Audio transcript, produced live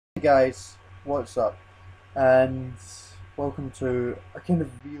Hey guys, what's up? And welcome to a kind of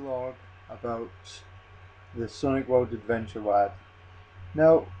vlog about the Sonic World Adventure WAD.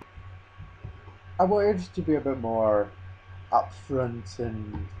 Now, I wanted to be a bit more upfront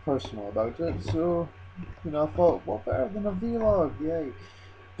and personal about it, so I thought, what better than a vlog? Yay!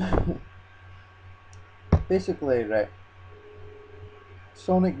 Basically, right,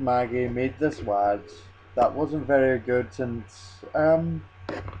 Sonicmagy made this WAD that wasn't very good, and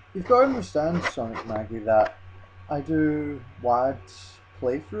you've got to understand, Sonicmagy, that I do WADs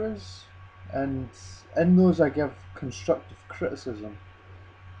playthroughs, and in those I give constructive criticism.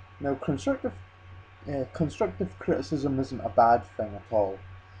 Now, constructive criticism isn't a bad thing at all.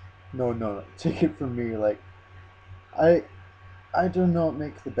 No, no, take it from me. Like, I, I do not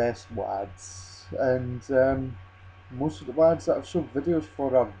make the best WADs, and most of the WADs that I've showed videos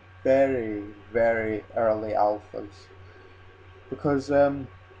for are very, very early alphas, because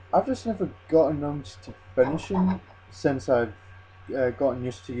I've just never gotten them to finishing since I've gotten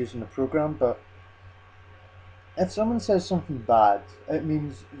used to using the program. But if someone says something bad, it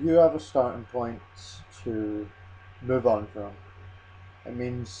means you have a starting point to move on from. It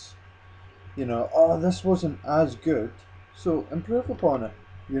means, oh, this wasn't as good, so improve upon it,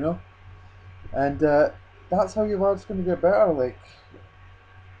 you know? And that's how your lad's going to get better. Like,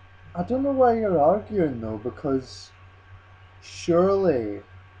 I don't know why you're arguing though, because surely,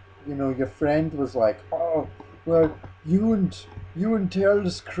 your friend was like, oh, well, you and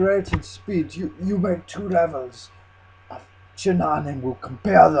Tails created speed. You make two levels. Shannon will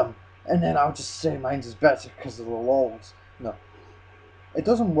compare them, and then I'll just say mine's is better because of the lols. No, it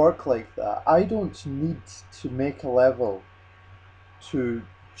doesn't work like that. I don't need to make a level to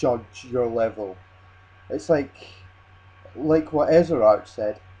judge your level. It's like what Ezra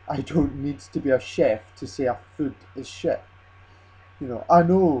said. I don't need to be a chef to say a food is shit. I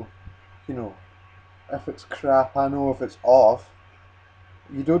know, you know, if it's crap, I know if it's off.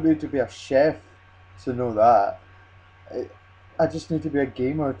 You don't need to be a chef to know that. I just need to be a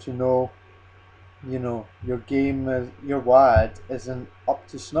gamer to know, your game is, your WAD isn't up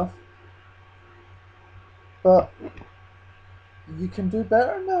to snuff. But you can do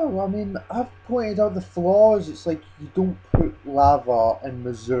better now. I mean, I've pointed out the flaws. It's like you don't put lava in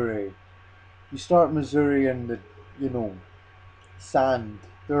Missouri. You start Missouri in the, you know, sand.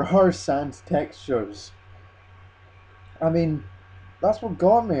 There are sand textures. I mean, that's what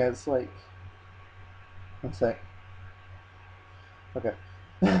got me. It's like, one sec. Okay.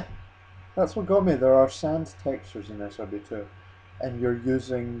 That's what got me. There are sand textures in SRB2, and you're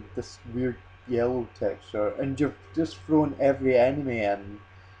using this weird yellow texture, and you've just thrown every enemy in.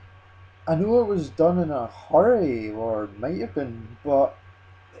 I know it was done in a hurry, or it might have been, but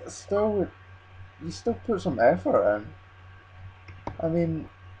still, you still put some effort in. I mean,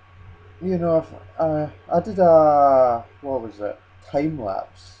 if I did a, what was it, time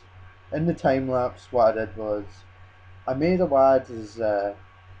lapse. In the time lapse, what I did was I made a WAD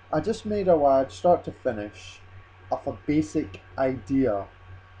I just made a WAD start to finish of a basic idea.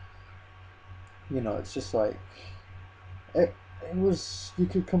 It's just like it was, you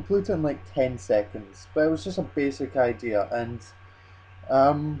could complete it in like 10 seconds, but it was just a basic idea, and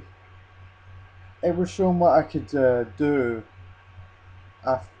um, it was showing what I could do,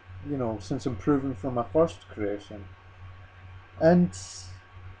 af since improving from my first creation. And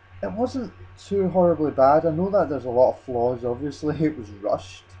it wasn't too horribly bad. I know that there's a lot of flaws, obviously, it was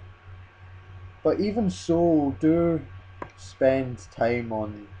rushed. But even so, do spend time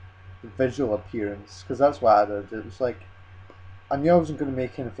on the visual appearance, because that's what I did. It was like, I knew I wasn't going to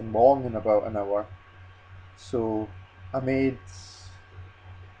make anything long in about an hour, so I made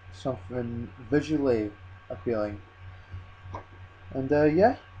something visually appealing. And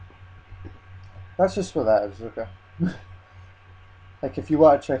yeah, that's just what that is, okay? Like, if you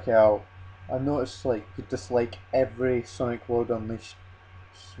want to check it out, I noticed, like, you dislike every Sonic World Unleashed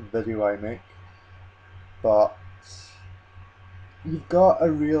video I make, but you've got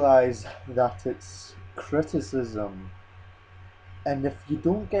to realize that it's criticism. And if you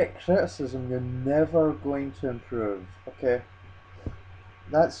don't get criticism, you're never going to improve. Okay,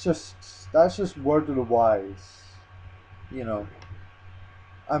 that's just word of the wise. You know,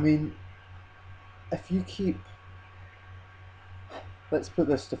 I mean, if you keep, let's put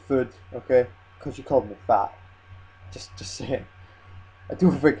this to food, okay? Because you called me fat. Just say it. I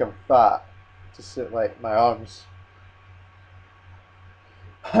don't think I'm fat. Just sit like my arms.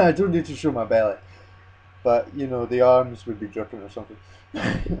 I don't need to show my belly, but the arms would be dripping or something.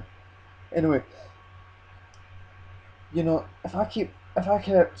 Anyway, if I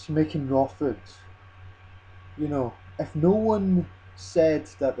kept making raw foods, if no one said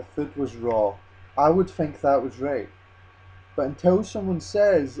that the food was raw, I would think that was right. But until someone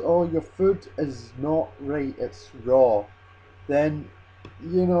says, "Oh, your food is not right, it's raw," then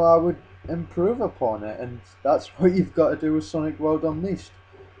I would improve upon it, and that's what you've got to do with Sonic World Unleashed.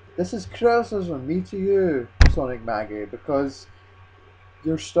 This is criticism, me to you, Sonicmagy, because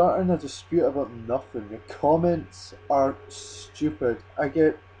you're starting a dispute about nothing. Your comments are stupid. I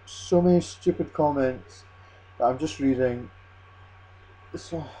get so many stupid comments that I'm just reading.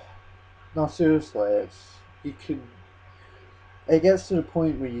 So, no, seriously, you can. It gets to the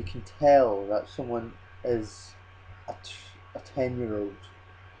point where you can tell that someone is a 10-year-old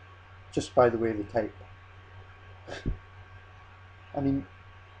just by the way they type. I mean,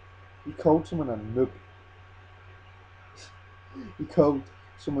 you called someone a noob. You called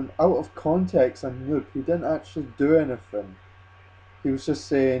someone out of context a noob. He didn't actually do anything. He was just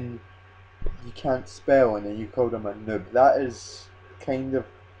saying you can't spell, and then you called him a noob. That is kind of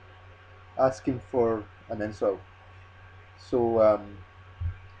asking for an insult. So,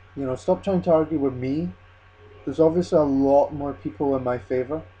 stop trying to argue with me. There's obviously a lot more people in my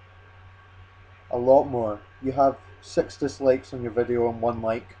favor. A lot more. You have 6 dislikes on your video and 1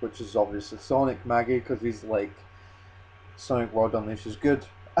 like, which is obviously Sonicmagy because he's like Sonic World Unleashed is good.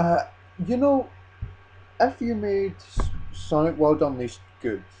 Uh, you know, if you made Sonic World Unleashed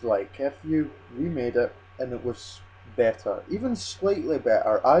good, like if you remade it and it was better, even slightly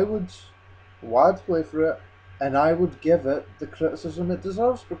better, I would wad play for it and I would give it the criticism it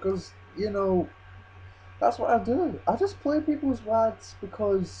deserves because, that's what I do. I just play people's wads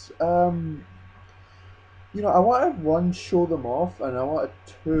because, I wanted one, show them off, and I wanted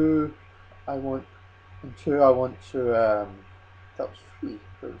two, I want, and two, I want to, that was free.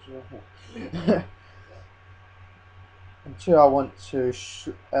 That was, and two, I want to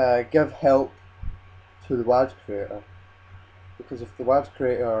give help to the WAD creator because if the WAD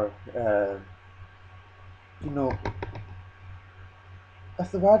creator, you know,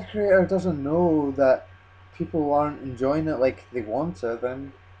 if the WAD creator doesn't know that people aren't enjoying it like they want it,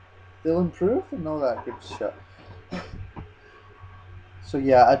 then they'll improve and all that good shit. So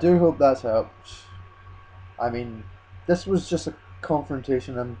yeah, I do hope that's helped. I mean, this was just a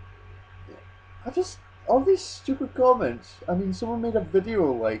confrontation, and I just all these stupid comments. I mean, someone made a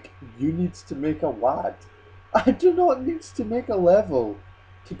video like, "You needs to make a WAD." I do not need to make a level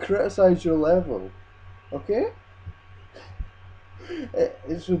to criticize your level. Okay,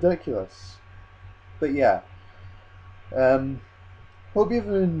 it's ridiculous. But yeah, um, hope you've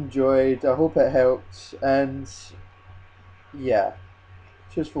enjoyed. I hope it helped, and yeah,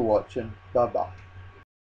 cheers for watching. Bye bye.